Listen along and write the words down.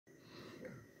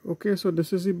Okay, so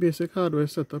this is the basic hardware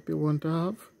setup you want to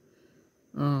have.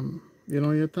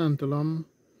 Your tantalum,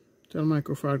 10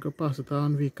 microfarad capacitor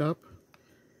and VCAP.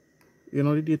 The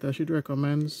datasheet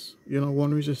recommends,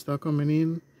 one resistor coming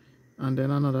in and then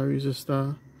another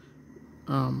resistor,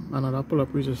 another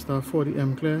pull-up resistor for the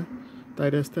M-clear.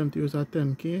 Tidus tend to use a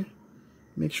 10K.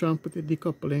 Make sure and put the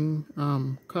decoupling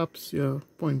caps, your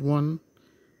 0.1,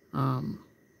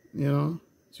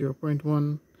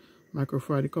 0.1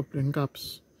 microfarad decoupling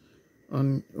caps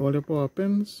on all the power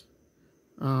pins.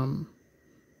 You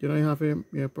have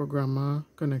your programmer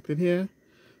connected here.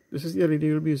 This is the LED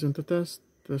you'll be using to test,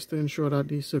 just to ensure that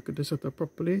the circuit is set up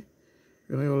properly.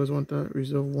 You always want to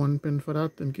reserve one pin for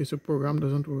that in case your program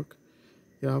doesn't work.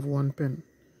 You have one pin.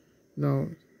 Now,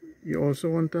 you also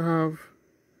want to have,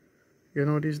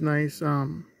 these nice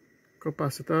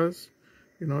capacitors.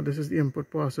 This is the input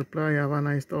power supply. You have a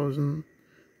nice 1000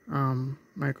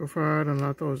 microfarad and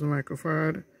a 1000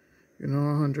 microfarad,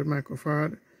 100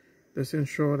 microfarad. Just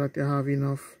ensure that you have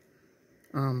enough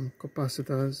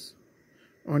capacitors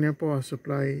on your power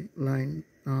supply line.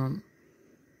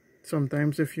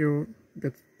 Sometimes if you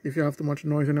have too much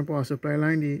noise on the power supply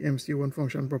line, the MCC won't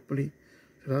function properly.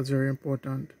 So that's very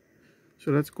important.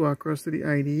 So let's go across to the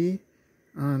IDE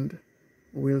and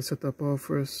we'll set up our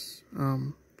first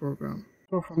program.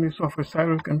 So from the software side,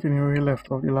 we'll continue where we left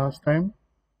off the last time.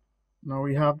 Now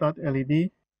we have that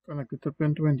LED connected to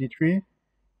pin 23.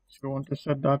 So we want to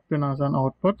set that pin as an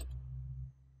output.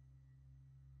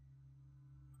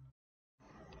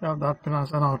 We have that pin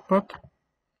as an output.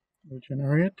 We'll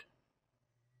generate.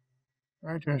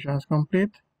 Right, generation is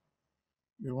complete.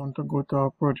 We want to go to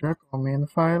our project, our main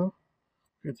file.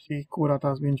 You can see code that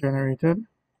has been generated.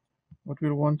 What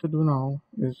we'll want to do now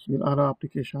is we'll add our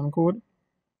application code.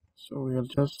 So we'll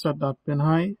just set that pin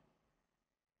high.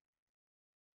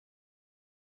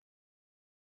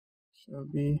 Shall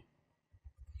be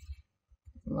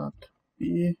lat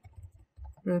b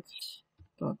bits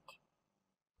dot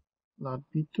lat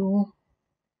b2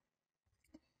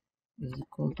 is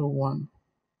equal to 1,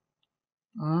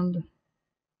 and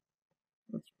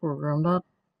let's program that.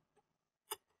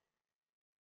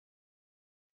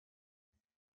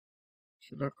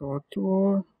 Select our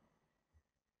tool,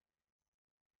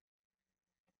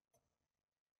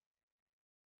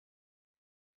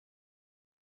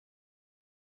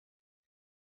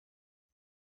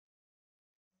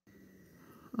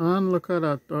 and look at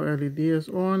that, our LED is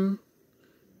on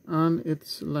and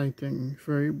it's lighting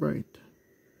very bright.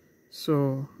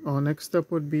 So our next step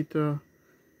would be to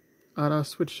add a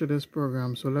switch to this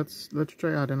program. So let's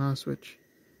try adding a switch.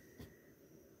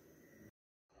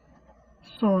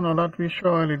 So now that we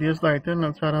show our LED is lighting,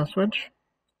 let's add a switch.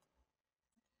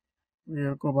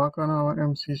 We'll go back on our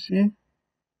MCC.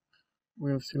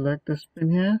 We'll select this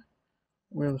pin here.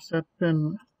 We'll set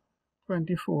pin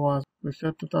 24 as we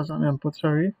set it as an input,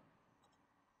 sorry.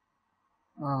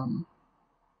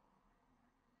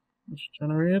 Let's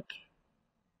generate.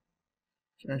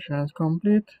 Generation is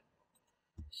complete.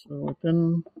 So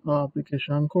within our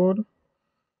application code,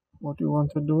 what you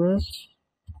want to do is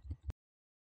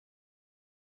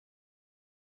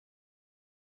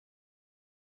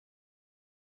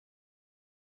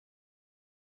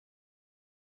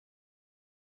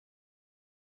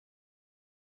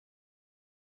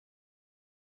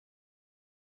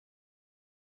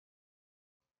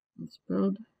let's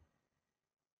build.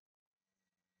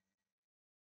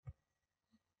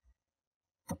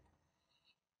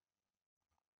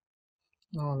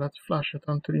 Now let's flash it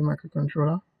onto the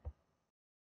microcontroller.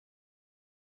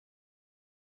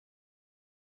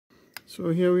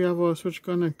 So here we have our switch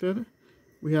connected.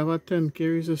 We have a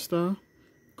 10K resistor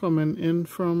coming in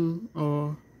from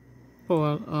our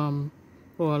power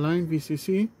line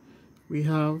VCC. We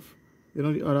have,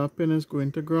 the other pin is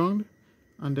going to ground,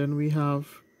 and then we have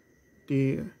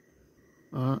the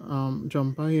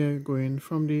jumper here going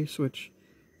from the switch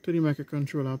to the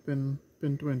microcontroller pin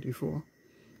 24.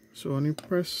 So when you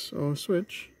press our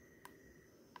switch,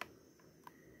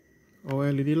 our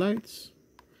LED lights,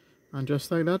 and just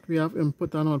like that we have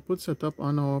input and output set up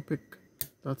on our PIC.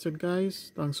 That's it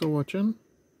guys, thanks for watching.